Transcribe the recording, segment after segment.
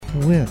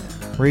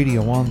With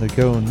Radio on the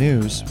Go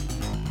News,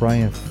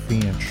 Brian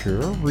Fancher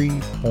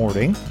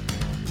reporting.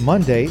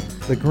 Monday,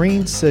 the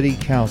Green City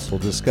Council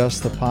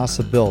discussed the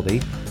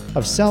possibility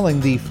of selling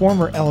the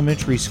former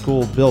elementary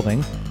school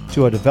building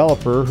to a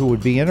developer who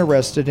would be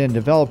interested in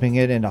developing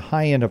it into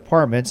high-end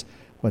apartments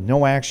with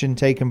no action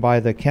taken by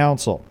the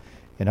council.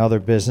 In other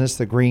business,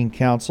 the Green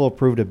Council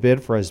approved a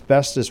bid for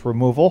asbestos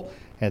removal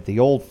at the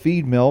old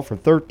feed mill for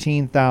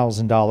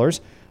 $13,000,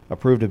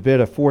 approved a bid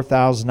of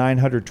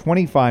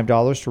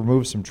 $4,925 to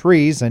remove some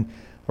trees, and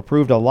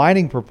approved a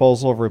lighting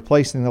proposal of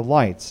replacing the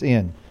lights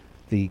in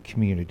the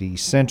community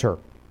center.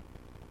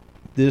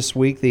 This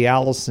week, the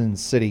Allison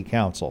City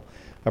Council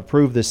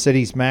approved the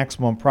city's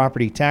maximum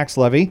property tax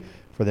levy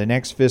for the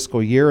next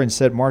fiscal year and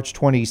set March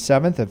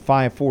 27th at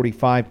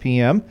 5:45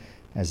 p.m.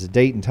 as a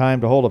date and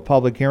time to hold a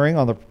public hearing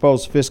on the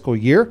proposed fiscal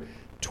year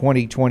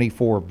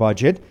 2024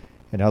 budget.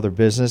 In other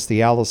business,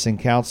 the Allison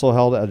Council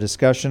held a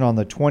discussion on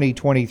the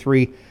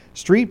 2023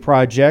 street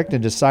project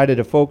and decided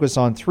to focus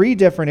on 3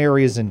 different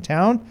areas in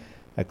town,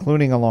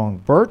 including along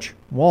Birch,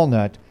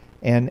 Walnut,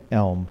 and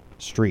Elm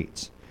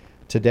streets.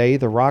 Today,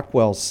 the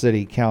Rockwell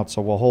City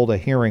Council will hold a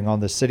hearing on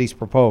the city's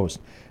proposed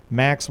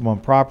maximum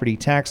property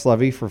tax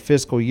levy for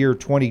fiscal year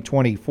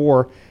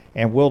 2024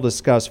 and will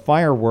discuss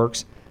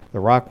fireworks. The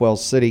Rockwell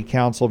City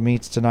Council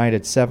meets tonight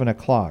at 7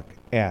 o'clock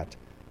at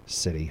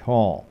City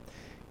Hall.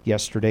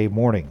 Yesterday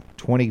morning,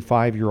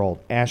 25-year-old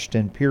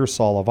Ashton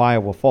Pearsall of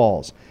Iowa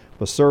Falls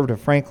was served a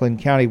Franklin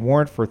County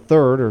warrant for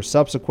third or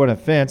subsequent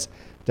offense,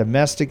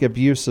 domestic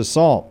abuse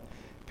assault.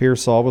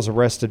 Pearsall was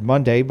arrested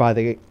Monday by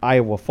the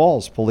Iowa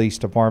Falls Police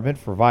Department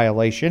for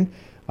violation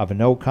of a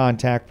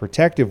no-contact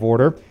protective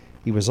order.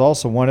 He was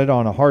also wanted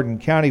on a Hardin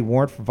County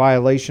warrant for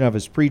violation of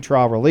his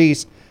pretrial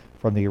release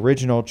from the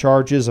original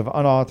charges of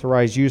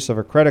unauthorized use of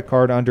a credit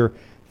card under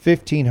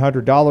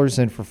 $1,500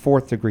 and for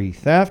fourth-degree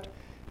theft.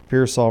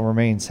 Pearsall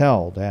remains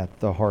held at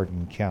the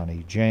Hardin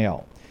County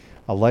Jail.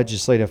 A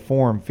legislative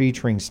forum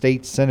featuring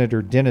State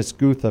Senator Dennis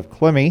Guth of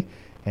Clemmy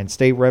and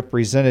State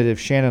Representative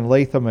Shannon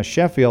Latham of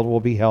Sheffield will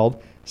be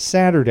held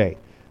Saturday.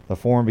 The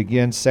forum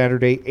begins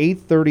Saturday,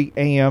 8:30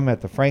 a.m.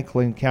 at the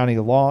Franklin County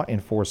Law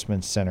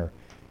Enforcement Center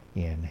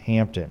in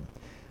Hampton.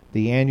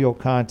 The annual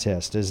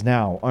contest is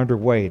now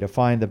underway to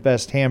find the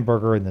best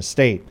hamburger in the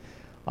state.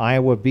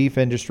 Iowa Beef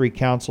Industry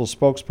Council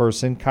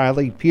spokesperson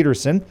Kylie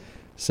Peterson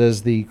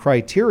says the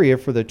criteria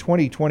for the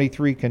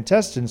 2023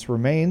 contestants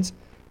remains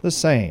the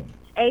same.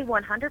 A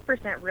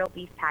 100% real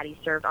beef patty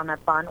served on a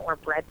bun or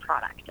bread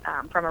product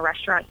from a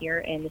restaurant here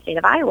in the state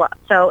of Iowa.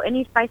 So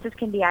any spices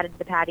can be added to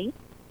the patty,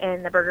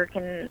 and the burger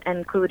can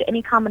include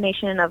any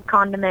combination of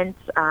condiments,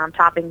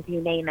 toppings,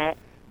 you name it.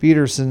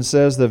 Peterson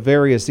says the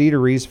various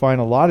eateries find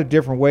a lot of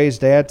different ways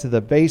to add to the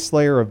base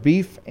layer of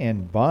beef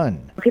and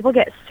bun. People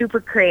get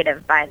super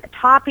creative by the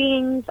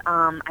toppings.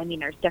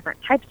 There's different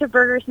types of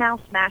burgers now,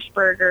 smash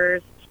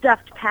burgers,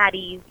 stuffed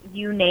patties,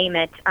 you name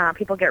it.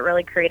 People get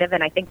really creative,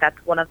 and I think that's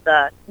one of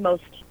the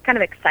most kind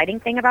of exciting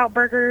thing about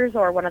burgers,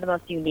 or one of the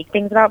most unique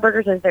things about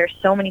burgers, is there's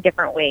so many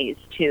different ways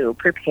to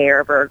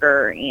prepare a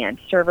burger and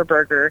serve a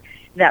burger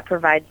that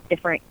provides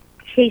different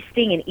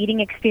tasting and eating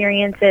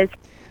experiences.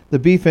 The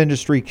Beef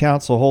Industry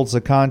Council holds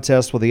a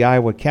contest with the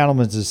Iowa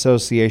Cattlemen's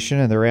Association,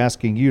 and they're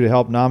asking you to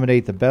help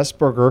nominate the best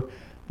burger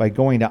by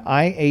going to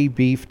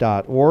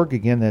iabeef.org.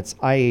 Again, that's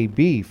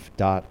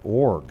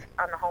iabeef.org.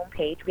 On the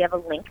homepage, we have a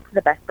link to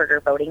the Best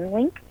Burger voting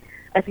link.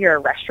 If you're a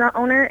restaurant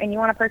owner and you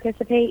want to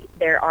participate,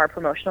 there are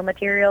promotional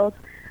materials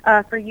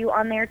for you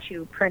on there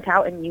to print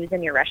out and use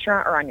in your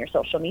restaurant or on your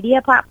social media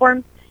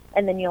platforms.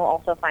 And then you'll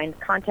also find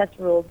contest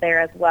rules there,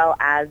 as well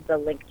as the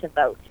link to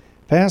vote.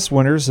 Past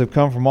winners have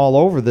come from all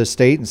over the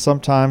state, and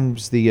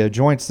sometimes the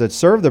joints that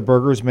serve the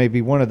burgers may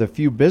be one of the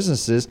few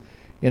businesses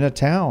in a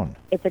town.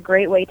 It's a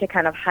great way to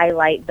kind of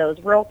highlight those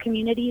rural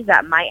communities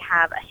that might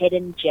have a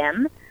hidden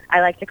gem.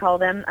 I like to call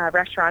them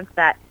restaurants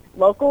that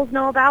locals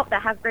know about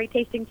that have great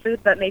tasting food,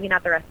 but maybe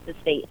not the rest of the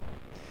state.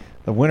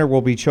 The winner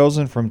will be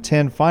chosen from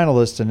 10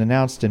 finalists and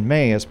announced in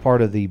May as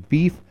part of the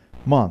Beef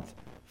Month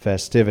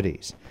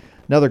festivities.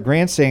 Another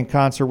grandstand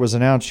concert was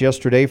announced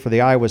yesterday for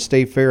the Iowa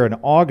State Fair in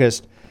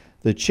August.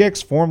 The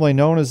Chicks, formerly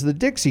known as the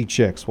Dixie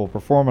Chicks, will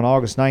perform on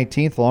August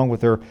 19th along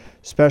with their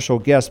special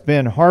guest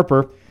Ben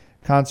Harper.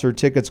 Concert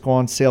tickets go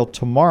on sale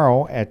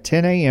tomorrow at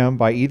 10 a.m.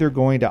 by either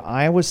going to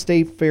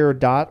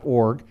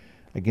iowastatefair.org.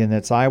 Again,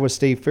 that's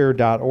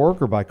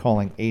iowastatefair.org, or by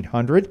calling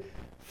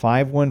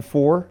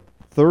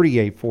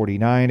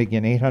 800-514-3849.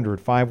 Again,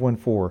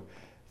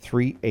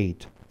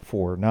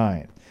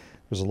 800-514-3849.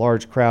 There's a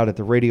large crowd at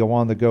the Radio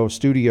on the Go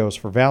studios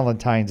for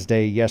Valentine's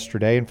Day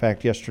yesterday. In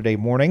fact, yesterday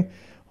morning,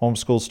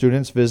 homeschool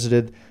students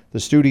visited the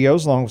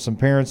studios along with some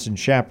parents and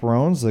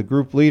chaperones. The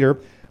group leader,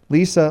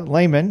 Lisa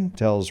Lehman,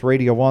 tells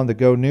Radio on the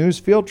Go News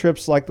field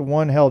trips like the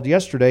one held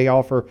yesterday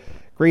offer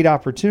great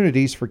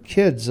opportunities for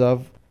kids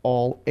of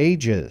all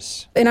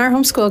ages. In our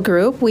homeschool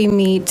group, we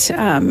meet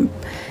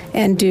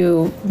and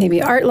do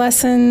maybe art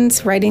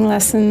lessons, writing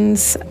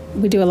lessons.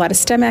 We do a lot of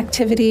STEM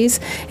activities,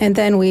 and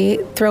then we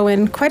throw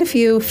in quite a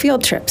few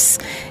field trips.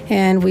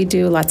 And we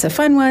do lots of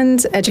fun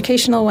ones,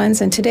 educational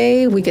ones, and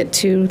today we get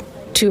to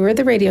tour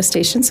the radio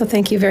station, so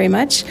thank you very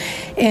much.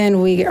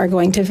 And we are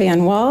going to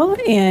Van Wall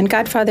and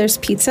Godfather's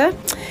Pizza,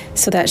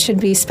 so that should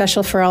be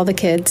special for all the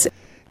kids.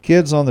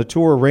 Kids on the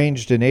tour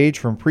ranged in age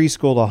from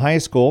preschool to high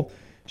school.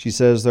 She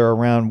says there are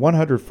around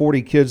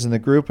 140 kids in the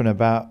group, and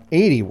about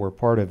 80 were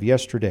part of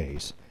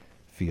yesterday's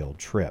field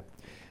trip.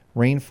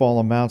 Rainfall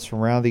amounts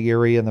from around the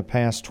area in the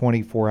past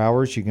 24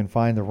 hours. You can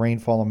find the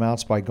rainfall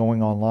amounts by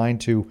going online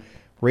to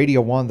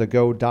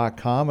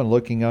radioonthego.com and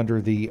looking under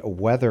the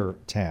weather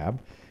tab.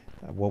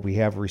 What we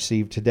have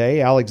received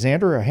today: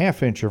 Alexander, a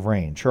half inch of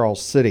rain.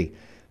 Charles City,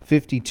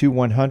 52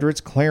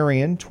 100ths.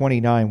 Clarion,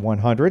 29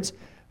 100ths.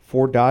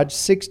 Fort Dodge,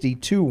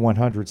 62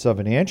 100ths of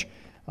an inch.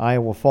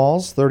 Iowa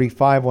Falls,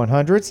 35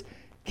 100ths.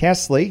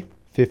 Kesley,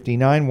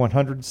 59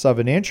 100ths of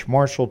an inch.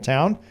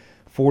 Marshalltown,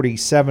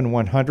 47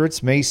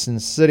 100ths. Mason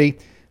City,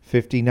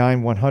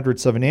 59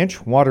 100ths of an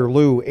inch.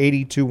 Waterloo,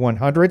 82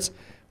 100ths.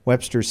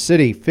 Webster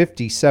City,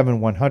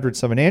 57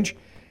 100ths of an inch.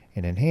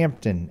 And in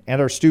Hampton,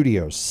 at our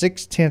studios,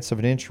 6/10 of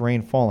an inch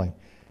rain falling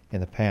in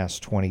the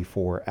past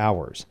 24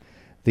 hours.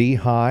 The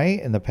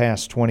high in the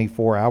past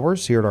 24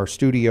 hours here at our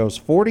studios,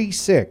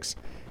 46,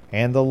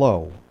 and the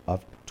low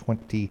of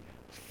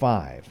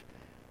 25.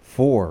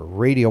 For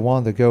Radio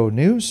on the Go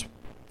News,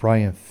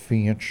 Brian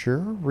Fincher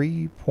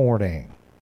reporting.